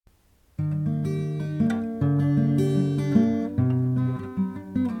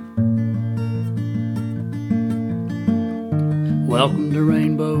Welcome to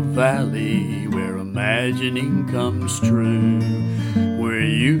Rainbow Valley, where imagining comes true, where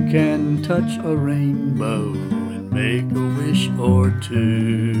you can touch a rainbow and make a wish or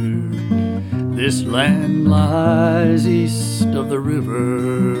two. This land lies east of the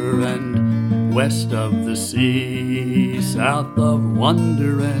river and west of the sea, south of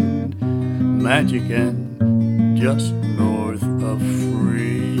wonder and magic and just north of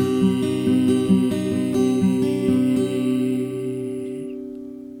free.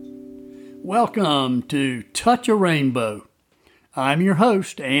 Welcome to Touch a Rainbow. I'm your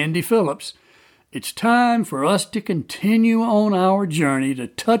host, Andy Phillips. It's time for us to continue on our journey to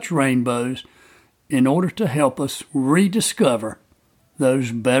touch rainbows in order to help us rediscover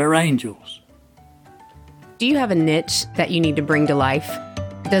those better angels. Do you have a niche that you need to bring to life?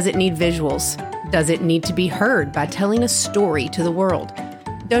 Does it need visuals? Does it need to be heard by telling a story to the world?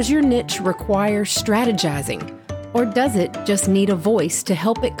 Does your niche require strategizing? Or does it just need a voice to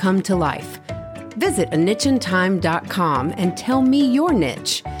help it come to life? Visit anicheintime.com and tell me your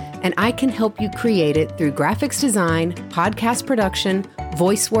niche, and I can help you create it through graphics design, podcast production,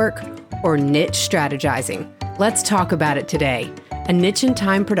 voice work, or niche strategizing. Let's talk about it today. A Niche in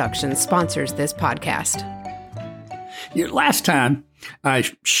Time Productions sponsors this podcast. Last time I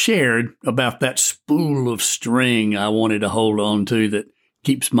shared about that spool of string I wanted to hold on to that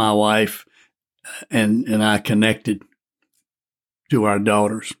keeps my wife and I connected to our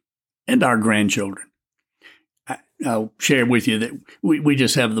daughters and our grandchildren. I'll share with you that we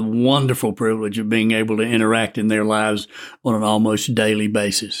just have the wonderful privilege of being able to interact in their lives on an almost daily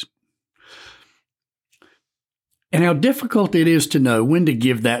basis. And how difficult it is to know when to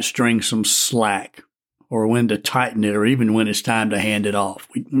give that string some slack or when to tighten it or even when it's time to hand it off.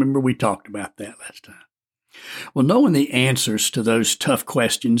 Remember we talked about that last time. Well, knowing the answers to those tough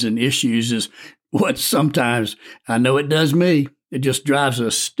questions and issues is what sometimes, I know it does me, it just drives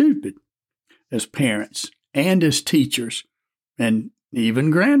us stupid as parents and as teachers and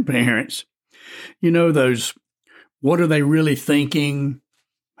even grandparents. You know, those, what are they really thinking?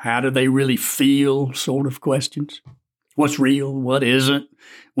 How do they really feel sort of questions? What's real? What isn't?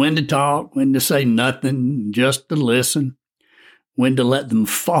 When to talk? When to say nothing? Just to listen? When to let them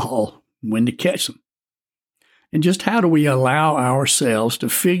fall? When to catch them? And just how do we allow ourselves to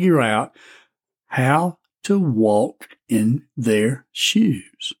figure out how to walk in their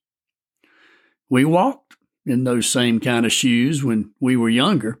shoes? We walked in those same kind of shoes when we were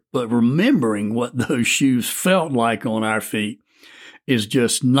younger, but remembering what those shoes felt like on our feet is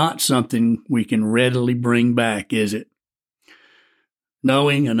just not something we can readily bring back, is it?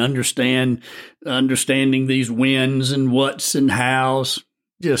 Knowing and understanding these whens and whats and hows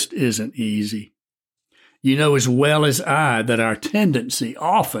just isn't easy. You know as well as I that our tendency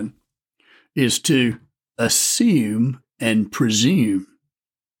often is to assume and presume,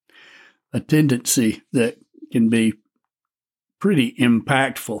 a tendency that can be pretty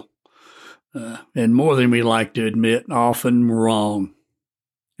impactful and more than we like to admit, often wrong.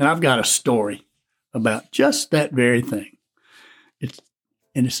 And I've got a story about just that very thing.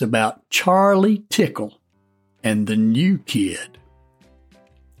 It's about Charlie Tickle and the new kid.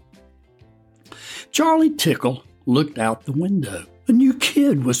 Charlie Tickle looked out the window. A new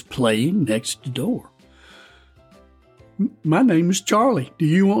kid was playing next door. "My name is Charlie. Do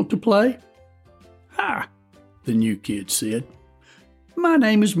you want to play?" "Hi," the new kid said. "My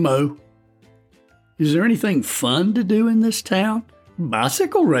name is Mo. Is there anything fun to do in this town?"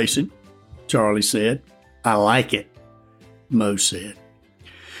 "Bicycle racing," Charlie said. "I like it," Mo said.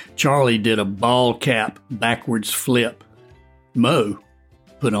 Charlie did a ball cap backwards flip. Mo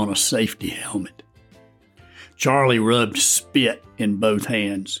put on a safety helmet. Charlie rubbed spit in both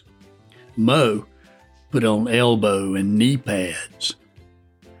hands. Mo put on elbow and knee pads.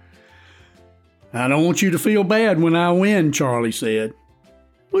 "I don't want you to feel bad when I win," Charlie said.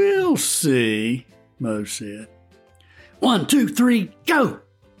 "We'll see," Mo said. "1, 2, 3, go!"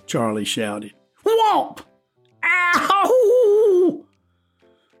 Charlie shouted. "Whomp! Ow!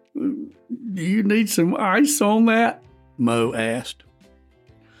 Do you need some ice on that?" Mo asked.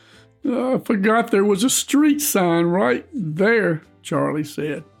 "I forgot there was a street sign right there," Charlie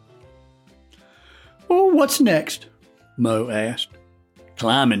said. "Well, what's next?" Mo asked.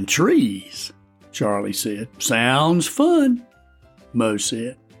 "Climbing trees," Charlie said. "Sounds fun," Mo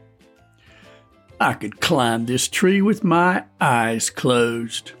said. "I could climb this tree with my eyes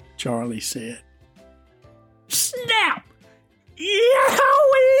closed," Charlie said. Snap! Yowie!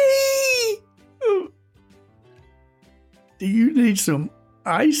 "Do you need some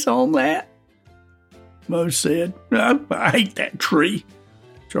ice on that?" Mo said. I hate that tree,"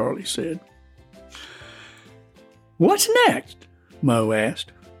 Charlie said. "What's next?" Mo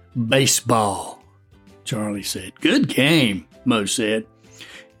asked. Baseball, Charlie said. Good game, Mo said.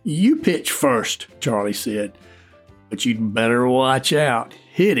 You pitch first, Charlie said. But you'd better watch out.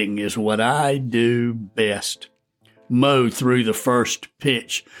 Hitting is what I do best. Mo threw the first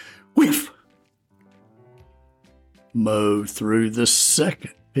pitch. Whiff! Mo threw the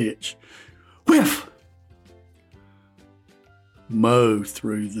second pitch. Whiff! Mo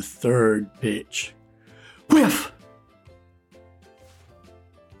threw the third pitch. Whiff!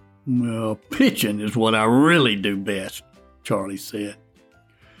 Well, pitching is what I really do best, Charlie said.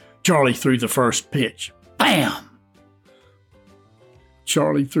 Charlie threw the first pitch. Bam!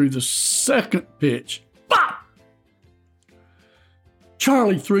 Charlie threw the second pitch. Bop!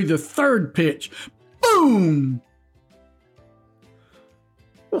 Charlie threw the third pitch. Boom!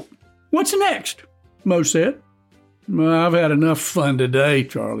 What's next? Mo said. I've had enough fun today,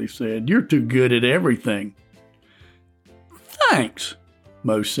 Charlie said. You're too good at everything. Thanks,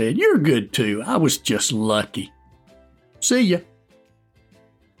 Mo said. You're good too. I was just lucky. See ya.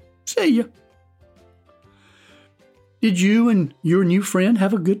 See ya. Did you and your new friend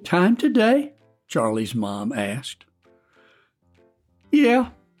have a good time today? Charlie's mom asked. Yeah,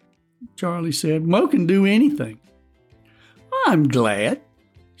 Charlie said. Mo can do anything. I'm glad,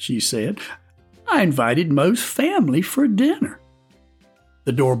 she said. I invited Mo's family for dinner.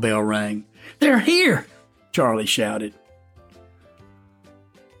 The doorbell rang. They're here, Charlie shouted.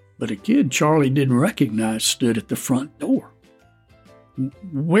 But a kid Charlie didn't recognize stood at the front door.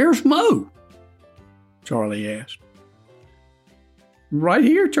 Where's Mo? Charlie asked. Right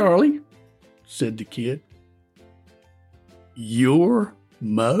here, Charlie, said the kid. You're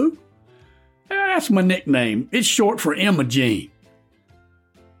Mo? That's my nickname. It's short for Emma Jean.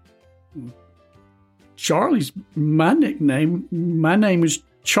 Charlie's my nickname. My name is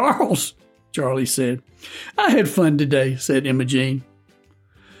Charles, Charlie said. I had fun today, said Emma Jean.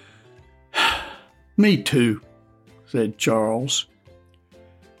 Me too, said Charles.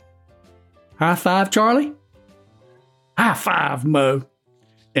 High five, Charlie? High five, Mo.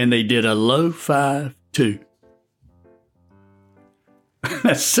 And they did a low five, too.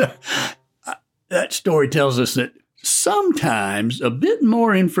 That story tells us that sometimes a bit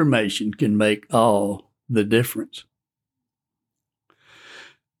more information can make all the difference.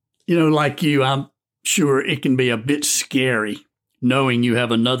 You know, like you, I'm sure it can be a bit scary knowing you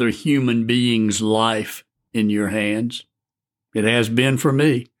have another human being's life in your hands. It has been for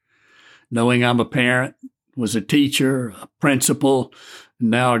me, knowing I'm a parent, was a teacher, a principal,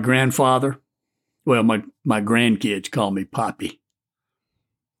 and now a grandfather. Well, my grandkids call me Poppy.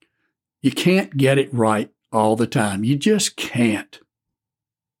 You can't get it right all the time. You just can't.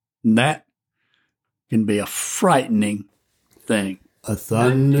 And that can be a frightening thing. A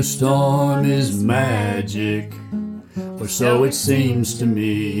thunderstorm is magic, or so it seems to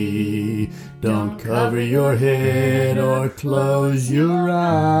me. Don't cover your head or close your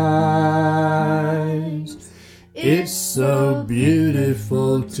eyes. It's so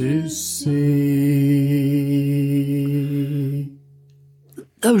beautiful to see.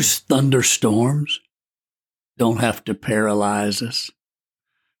 Those thunderstorms don't have to paralyze us.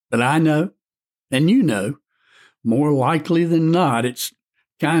 But I know, and you know, more likely than not, it's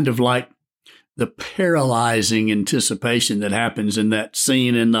kind of like the paralyzing anticipation that happens in that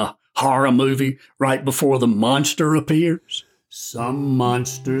scene in the horror movie right before the monster appears. Some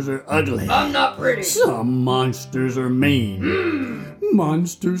monsters are ugly. I'm not pretty. Some monsters are mean.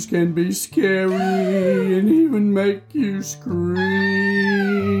 Monsters can be scary and even make you scream.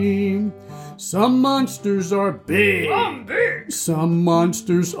 Some monsters are big. I'm big. Some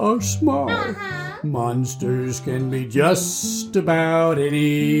monsters are small. Monsters can be just about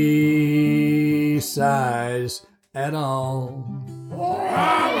any size at all.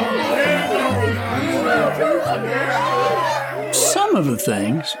 Some of the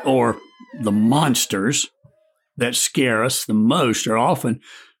things, or the monsters, that scare us the most are often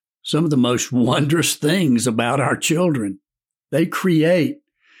some of the most wondrous things about our children. They create,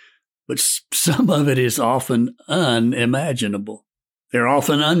 but some of it is often unimaginable. They're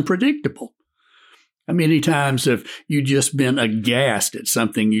often unpredictable. How many times have you just been aghast at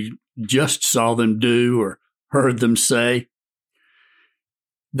something you just saw them do or heard them say?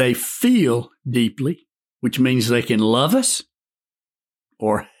 They feel deeply, which means they can love us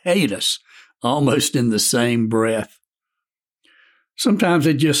or hate us almost in the same breath. Sometimes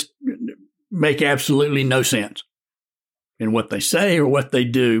they just make absolutely no sense in what they say or what they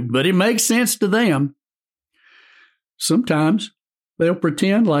do, but it makes sense to them. Sometimes they'll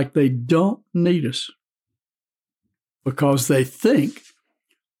pretend like they don't need us because they think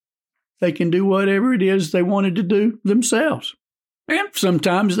they can do whatever it is they wanted to do themselves. And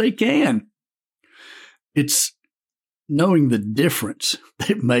sometimes they can. It's knowing the difference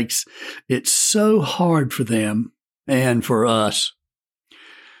that makes it so hard for them and for us.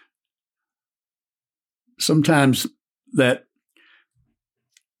 Sometimes that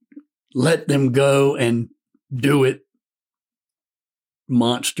let them go and do it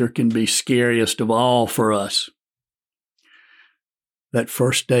monster can be scariest of all for us. That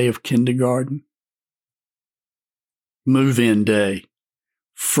first day of kindergarten, move-in day,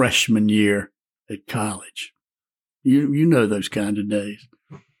 freshman year at college. You know those kind of days.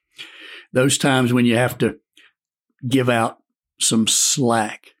 Those times when you have to give out some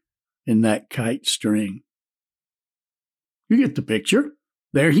slack in that kite string. You get the picture.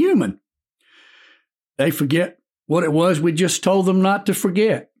 They're human. They forget what it was we just told them not to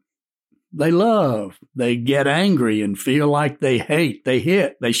forget. They love. They get angry and feel like they hate. They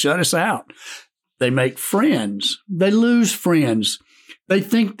hit. They shut us out. They make friends. They lose friends. They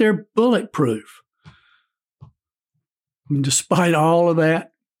think they're bulletproof. And despite all of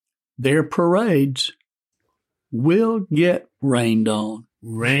that, their parades will get rained on.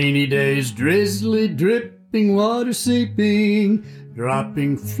 Rainy days, drizzly, dripping, water seeping,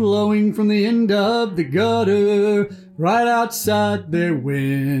 dropping, flowing from the end of the gutter, right outside their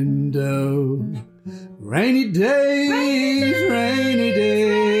window. Rainy days, rainy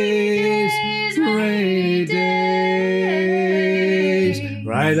days, rainy days,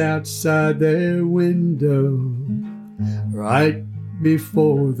 right outside their window, right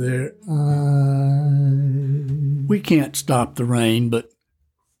before their eyes. We can't stop the rain, but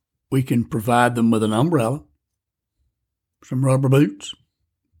we can provide them with an umbrella, some rubber boots,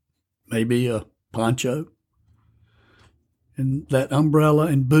 maybe a poncho. And that umbrella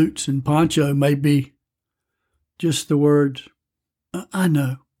and boots and poncho may be just the words, I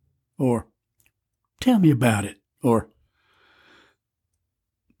know, or tell me about it, or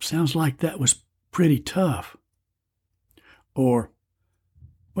sounds like that was pretty tough, or,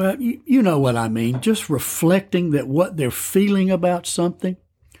 well, you know what I mean, just reflecting that what they're feeling about something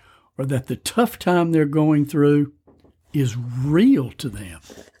or that the tough time they're going through is real to them.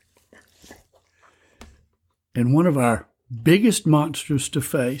 And one of our biggest monsters to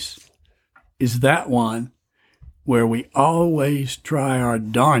face is that one where we always try our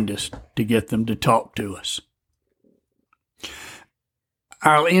darndest to get them to talk to us.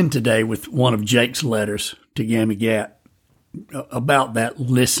 I'll end today with one of Jake's letters to Gammy Gatt about that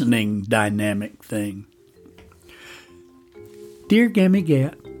listening dynamic thing. Dear Gammy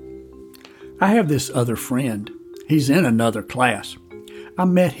Gatt, I have this other friend. He's in another class. I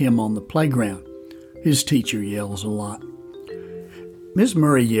met him on the playground. His teacher yells a lot. Miss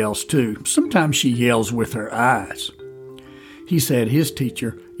Murray yells too. Sometimes she yells with her eyes. He said his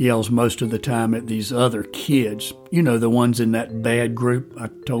teacher yells most of the time at these other kids. You know, the ones in that bad group I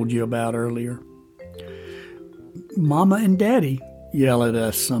told you about earlier. Mama and Daddy yell at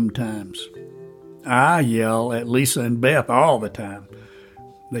us sometimes. I yell at Lisa and Beth all the time.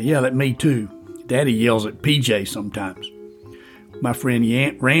 They yell at me too. Daddy yells at PJ sometimes. My friend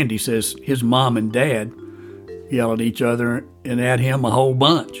Randy says his mom and dad yell at each other and at him a whole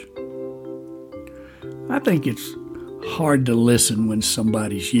bunch. I think it's hard to listen when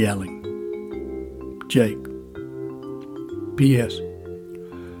somebody's yelling. Jake. P.S.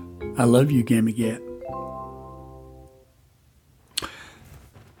 I love you, Gammy Gatt.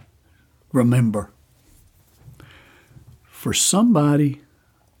 Remember, for somebody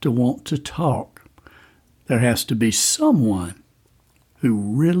to want to talk, there has to be someone who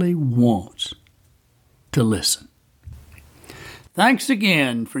really wants to listen. Thanks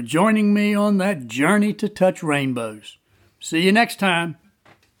again for joining me on that journey to touch rainbows. See you next time,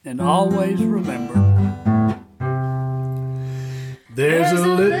 and always remember, there's a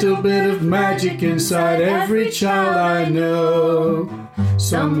little bit of magic inside every child I know.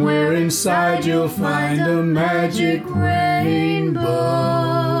 Somewhere inside you'll find a magic rainbow.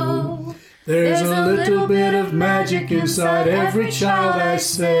 There's a little bit of magic inside every child, I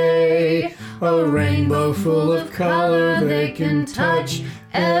say. A rainbow full of color they can touch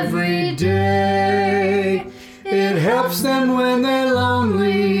every day. It helps them when they're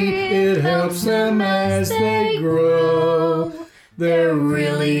lonely. It helps them as they grow. There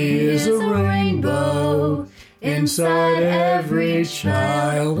really is a rainbow inside every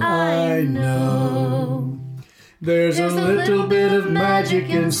child I know. There's a little bit of magic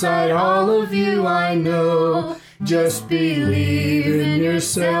inside all of you, I know. Just believe in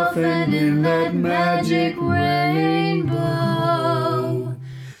yourself and in that magic rainbow.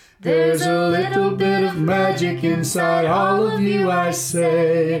 There's a little bit of magic inside all of you, I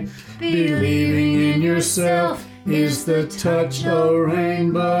say. Believing in yourself is the touch a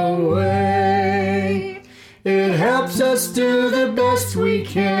rainbow way. It helps us do the best we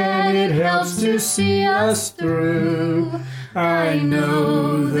can. It helps to see us through. I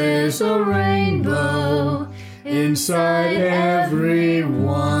know there's a rainbow inside every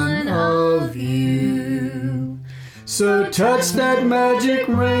one of you. So touch that magic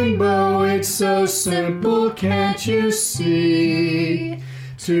rainbow. It's so simple, can't you see?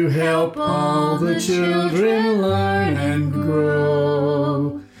 To help all the children learn and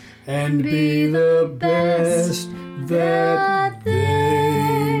grow and be the best that